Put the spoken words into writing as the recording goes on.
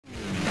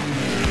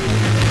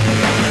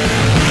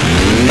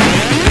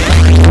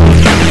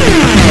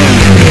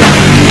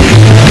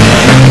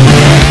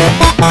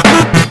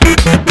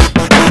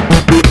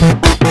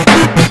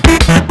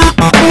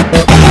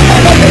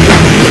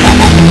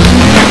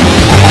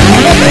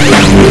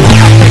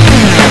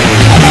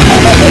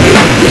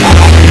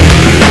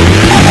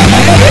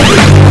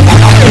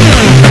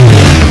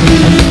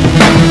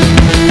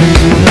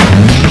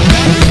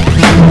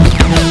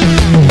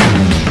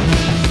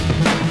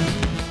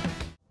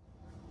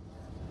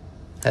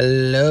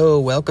Hello,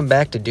 welcome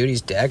back to Duty's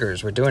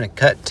Daggers. We're doing a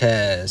cut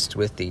test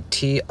with the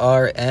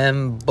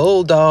TRM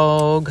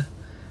Bulldog.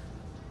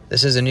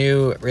 This is a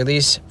new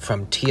release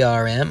from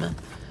TRM.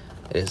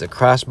 It is a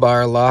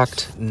crossbar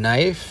locked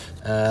knife,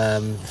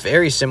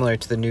 very similar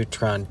to the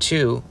Neutron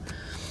 2.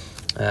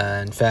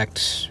 In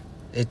fact,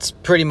 it's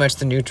pretty much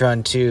the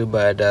Neutron 2,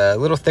 but a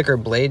little thicker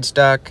blade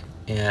stock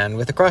and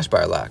with a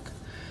crossbar lock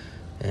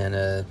and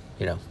a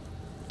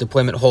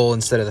deployment hole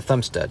instead of the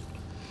thumb stud.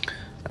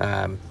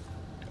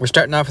 We're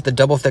starting off with the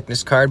double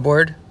thickness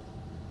cardboard.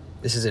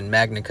 This is in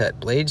Magna Cut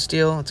blade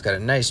steel. It's got a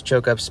nice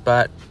choke up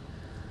spot.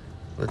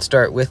 Let's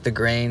start with the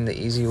grain the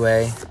easy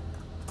way.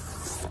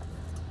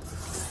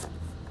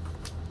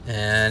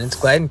 And it's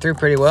gliding through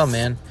pretty well,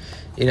 man.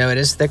 You know, it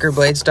is thicker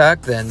blade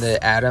stock than the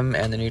Atom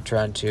and the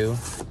Neutron 2.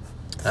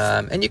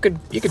 And you could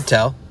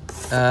tell.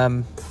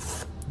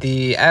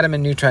 The Atom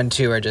and Neutron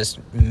 2 are just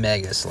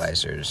mega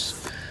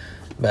slicers.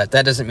 But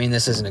that doesn't mean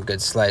this isn't a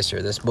good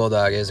slicer. This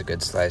Bulldog is a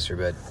good slicer,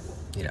 but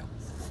you know,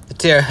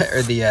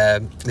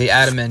 the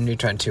Atom and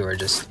Neutron 2 are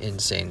just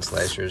insane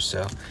slicers,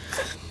 so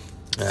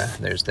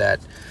there's that.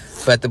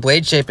 But the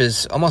blade shape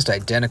is almost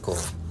identical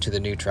to the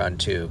Neutron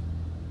 2.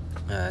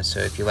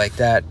 So if you like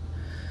that,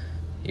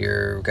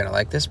 you're gonna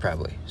like this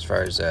probably, as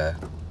far as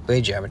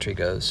blade geometry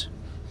goes.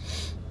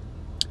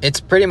 It's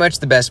pretty much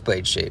the best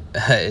blade shape.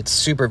 It's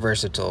super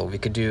versatile. We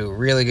could do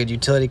really good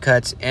utility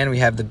cuts, and we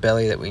have the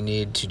belly that we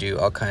need to do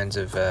all kinds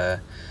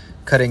of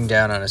cutting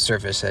down on a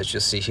surface, as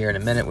you'll see here in a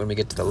minute when we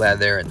get to the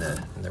leather and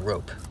the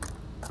rope.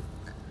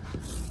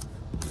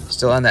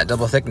 Still on that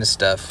double thickness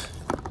stuff.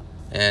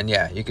 And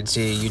yeah, you can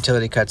see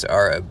utility cuts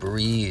are a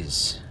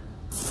breeze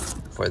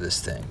for this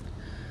thing.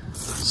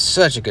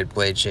 Such a good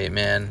blade shape,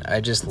 man.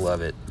 I just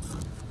love it.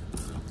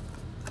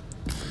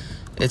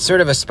 It's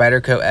sort of a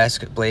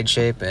Spyderco-esque blade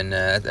shape, and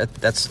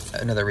that's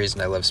another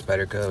reason I love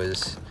Spyderco,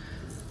 is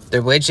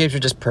their blade shapes are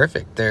just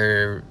perfect.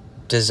 They're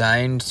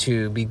designed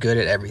to be good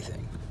at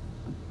everything.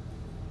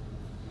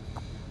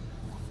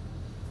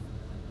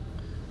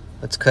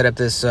 Let's cut up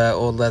this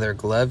old leather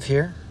glove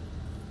here.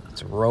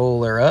 Let's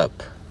roll her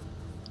up.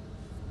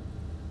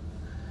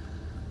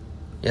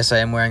 Yes, I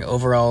am wearing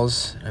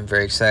overalls. I'm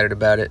very excited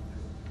about it.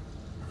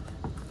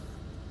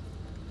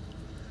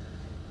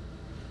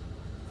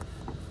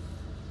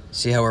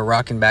 See how we're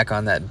rocking back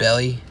on that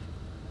belly?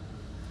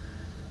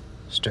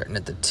 Starting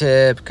at the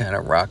tip, kind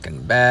of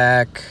rocking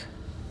back,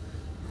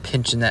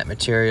 pinching that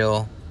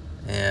material,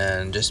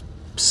 and just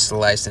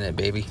slicing it,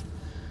 baby.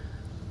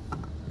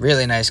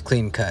 Really nice,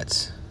 clean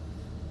cuts,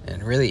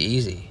 and really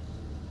easy.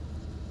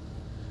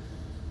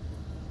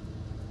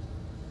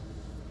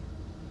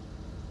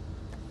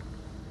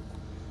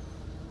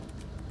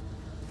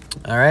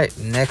 All right,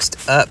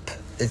 next up,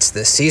 it's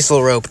the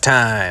Cecil rope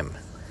time.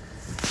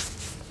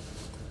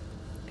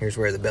 Here's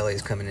where the belly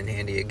is coming in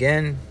handy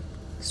again.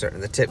 Starting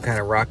at the tip, kind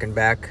of rocking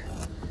back.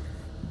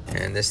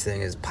 And this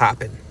thing is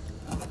popping.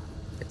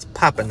 It's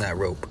popping that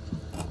rope.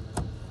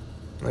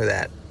 Look at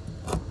that.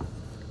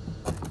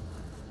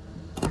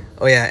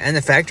 Oh yeah, and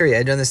the factory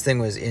edge on this thing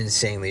was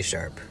insanely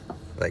sharp.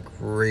 Like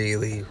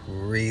really,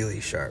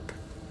 really sharp.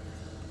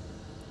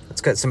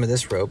 Let's cut some of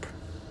this rope.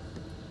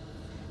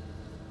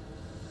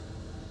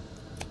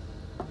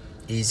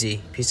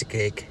 Easy, piece of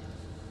cake.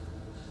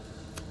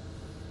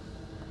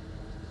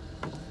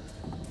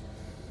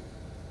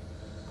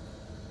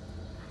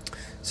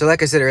 So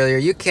like I said earlier,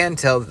 you can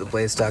tell that the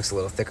blade stock's a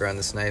little thicker on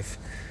this knife.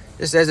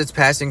 Just as it's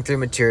passing through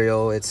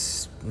material,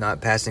 it's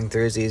not passing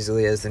through as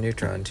easily as the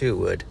Neutron 2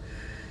 would.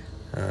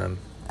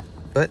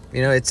 But,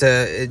 you know,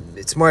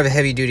 it's more of a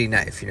heavy-duty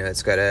knife. You know,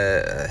 it's got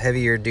a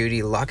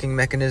heavier-duty locking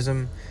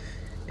mechanism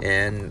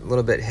and a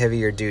little bit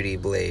heavier-duty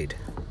blade.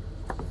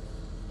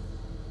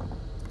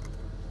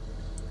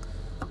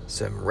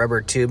 Some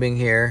rubber tubing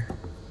here.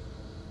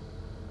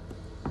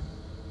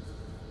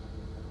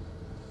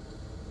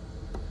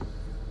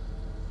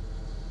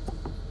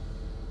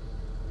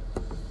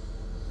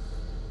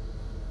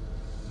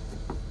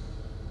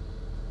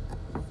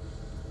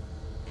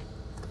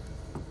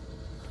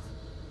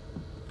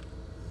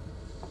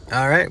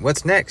 All right,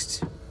 what's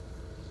next?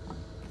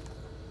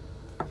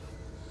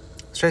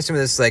 Let's try some of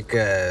this, like,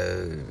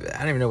 I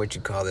don't even know what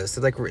you'd call this.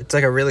 It's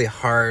like a really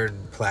hard,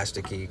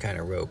 plasticky kind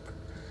of rope.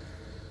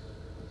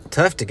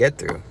 Tough to get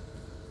through.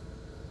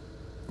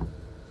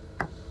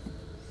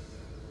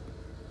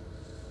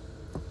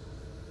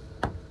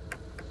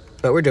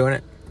 But we're doing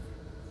it.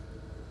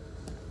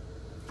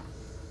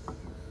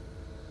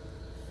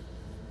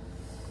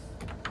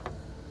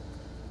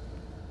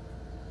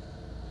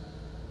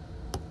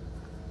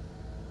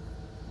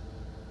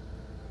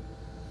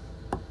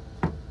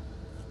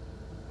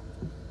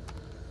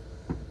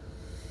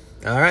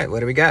 All right, what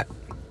do we got?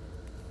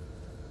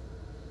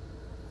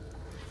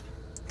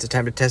 Is it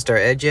time to test our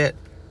edge yet?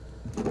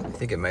 I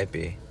think it might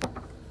be.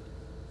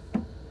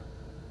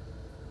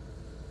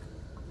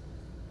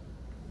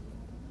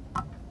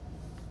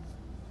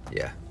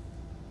 Yeah.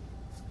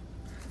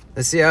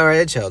 Let's see how our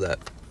edge held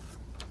up.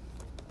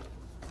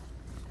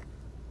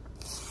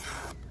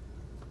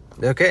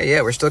 Okay,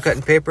 yeah, we're still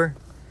cutting paper.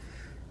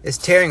 It's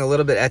tearing a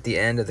little bit at the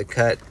end of the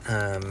cut.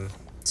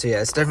 So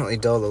yeah, it's definitely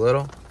dulled a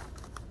little.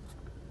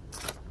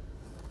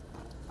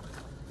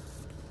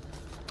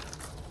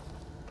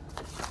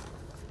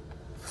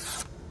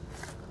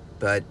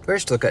 But we're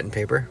still cutting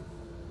paper.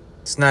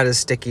 It's not as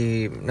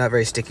sticky, not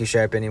very sticky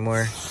sharp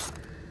anymore.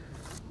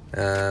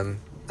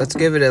 Let's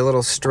give it a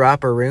little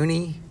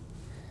stropperoonie.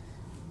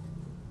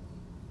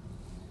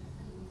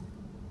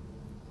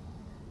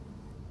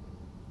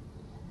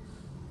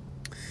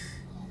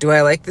 Do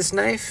I like this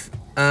knife?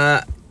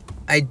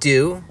 I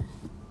do.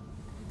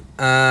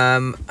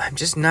 I'm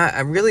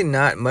really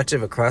not much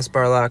of a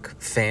crossbar lock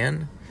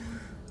fan.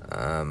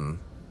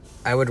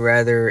 I would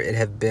rather it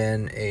have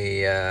been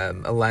a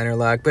liner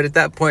lock, but at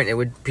that point it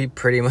would be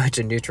pretty much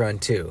a Neutron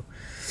 2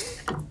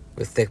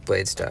 with thick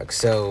blade stock.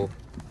 So,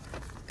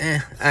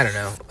 I don't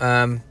know.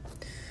 I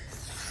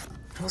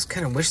almost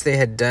kind of wish they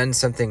had done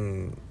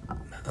something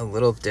a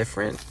little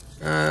different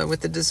with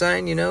the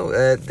design, you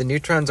know. The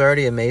Neutron's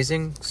already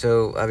amazing,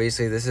 so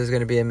obviously this is going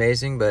to be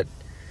amazing, but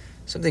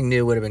something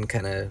new would have been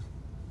kind of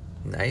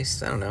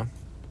nice. I don't know.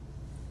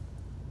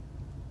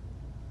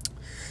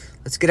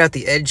 Let's get out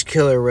the edge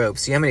killer rope.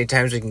 See how many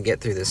times we can get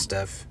through this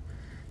stuff.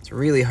 It's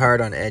really hard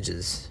on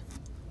edges.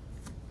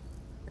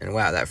 And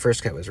wow, that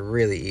first cut was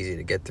really easy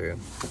to get through.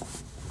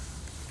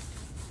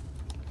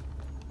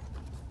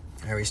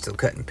 Are we still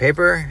cutting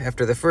paper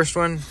after the first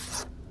one?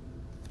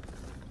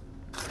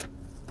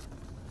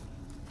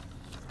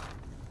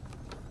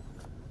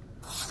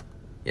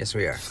 Yes,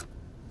 we are.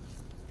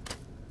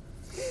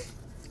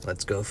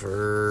 Let's go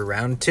for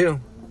round 2.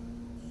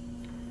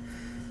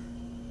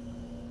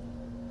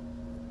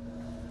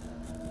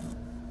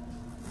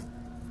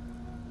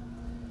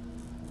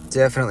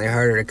 Definitely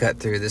harder to cut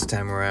through this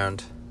time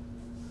around.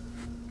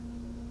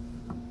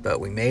 But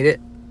we made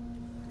it.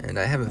 And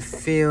I have a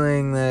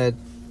feeling that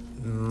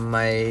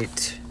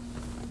might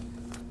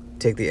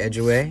take the edge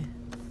away.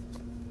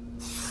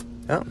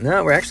 Oh,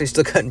 no, we're actually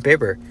still cutting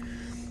paper.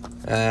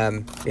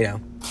 You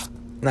know,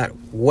 not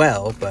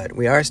well, but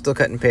we are still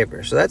cutting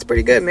paper. So that's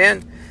pretty good,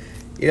 man.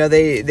 You know,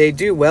 they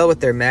do well with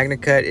their Magna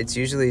Cut. It's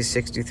usually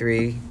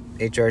 63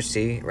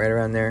 HRC, right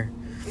around there.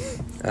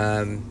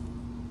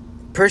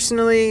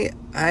 Personally,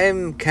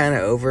 I'm kind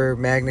of over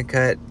Magna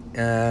Cut.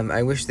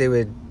 I wish they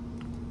would,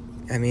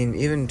 I mean,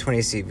 even 20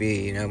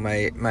 CV, you know,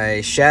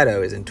 my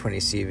Shadow is in 20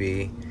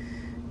 CV,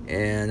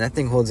 and that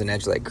thing holds an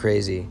edge like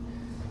crazy.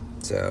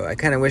 So I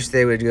kind of wish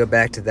they would go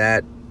back to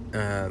that.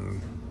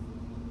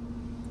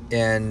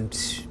 And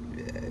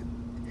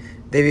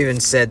they've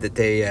even said that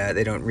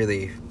they don't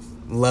really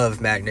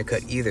love Magna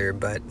Cut either,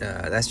 but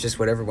that's just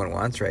what everyone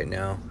wants right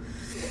now.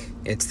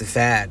 It's the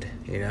fad,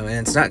 you know,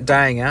 and it's not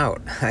dying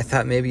out. I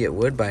thought maybe it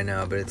would by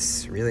now, but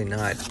it's really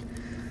not.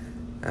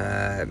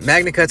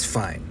 Magna Cut's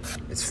fine.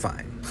 It's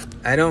fine.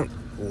 I don't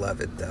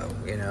love it though,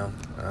 you know,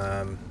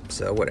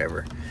 so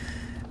whatever.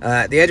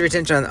 The edge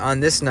retention on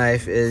this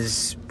knife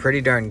is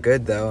pretty darn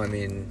good though. I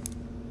mean,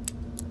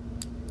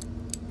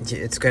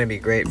 it's going to be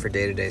great for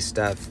day-to-day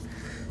stuff.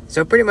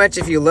 So pretty much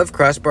if you love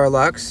crossbar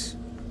locks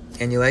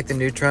and you like the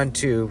Neutron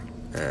 2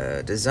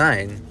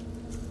 design,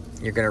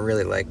 you're going to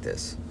really like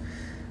this.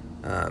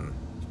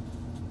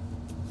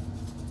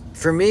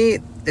 For me,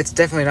 it's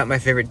definitely not my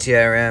favorite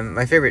TRM.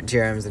 My favorite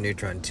TRM is the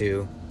Neutron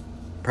 2.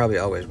 Probably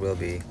always will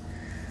be.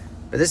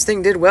 But this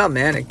thing did well,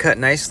 man. It cut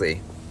nicely.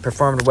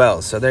 Performed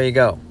well. So there you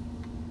go.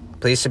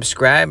 Please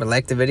subscribe and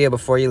like the video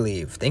before you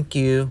leave. Thank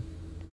you.